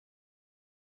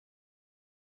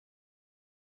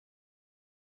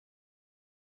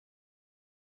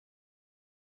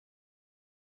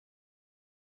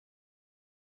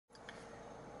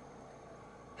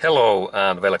Hello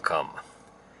and welcome.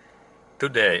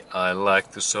 Today I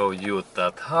like to show you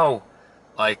that how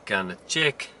I can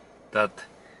check that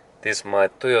this my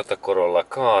Toyota Corolla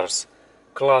car's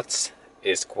clutch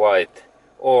is quite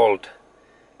old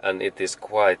and it is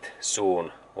quite soon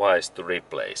wise to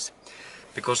replace.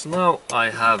 Because now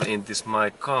I have in this my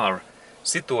car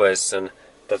situation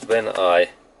that when I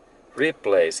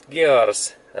replace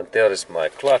gears and there is my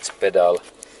clutch pedal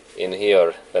in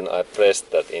here, when I press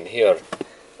that in here,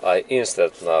 I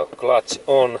insert now clutch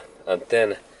on and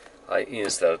then I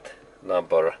insert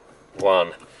number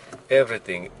 1.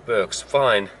 Everything works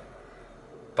fine,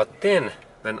 but then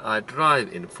when I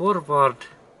drive in forward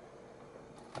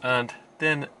and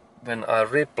then when I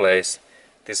replace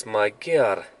this my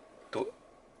gear to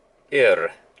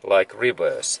air like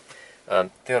reverse,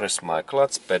 and there is my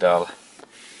clutch pedal,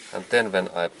 and then when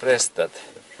I press that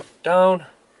down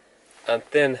and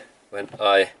then when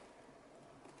I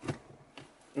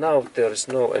now there is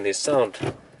no any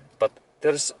sound, but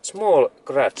there is small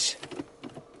scratch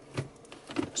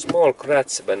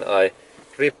when I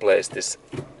replace this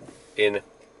in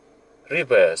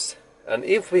reverse. And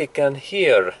if we can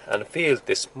hear and feel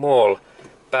this small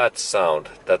bad sound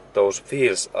that those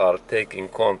wheels are taking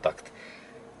contact,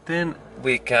 then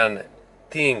we can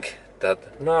think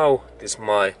that now this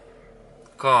my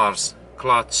car's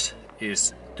clutch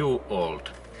is too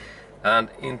old. And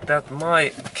in that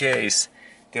my case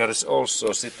there is also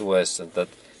a situation that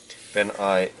when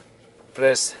I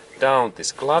press down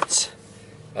this clutch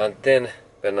and then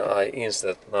when I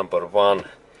insert number 1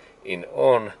 in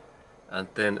on and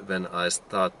then when I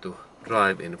start to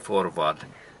drive in forward,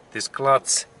 this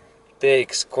clutch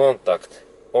takes contact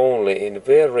only in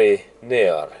very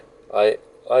near. I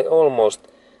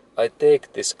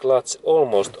take this clutch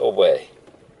almost away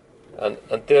and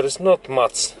there is not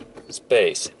much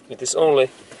space. It is only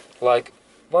like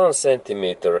 1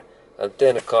 centimeter and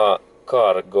then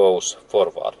car goes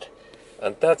forward.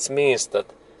 And that means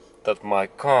that my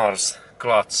car's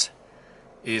clutch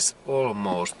is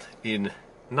almost in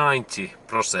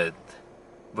 90%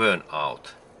 worn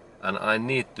out. And I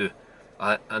need to,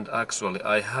 actually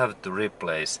I have to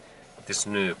replace this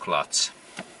new clutch.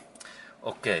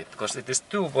 Okay, because it is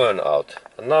too worn out.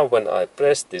 And now when I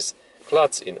press this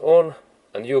clutch in on,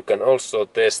 and you can also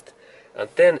test, and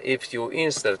then if you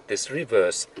insert this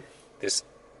reverse, this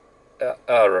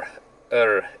R,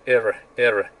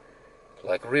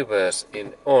 like reverse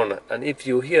in on, and if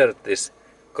you hear this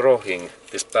crowing,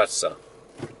 this bad sound,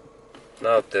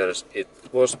 now there's it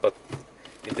was, but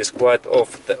it is quite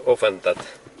often that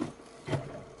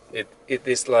it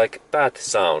is like bad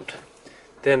sound.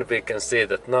 Then we can see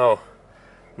that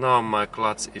now my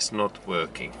clutch is not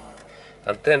working.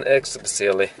 And then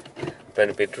especially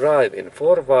when we drive in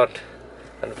forward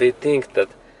and we think that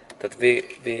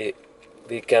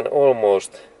we can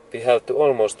almost, we have to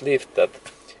almost lift that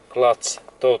clutch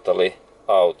totally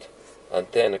out and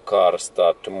then car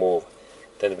start to move,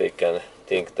 then we can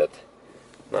think that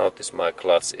now this my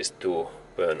clutch is too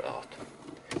burn out.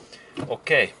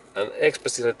 Okay, and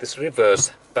especially this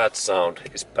reverse bad sound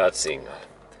is bad signal.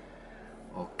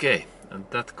 Okay, and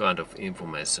that kind of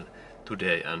information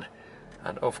today, and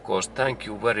of course thank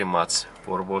you very much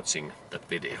for watching that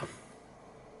video.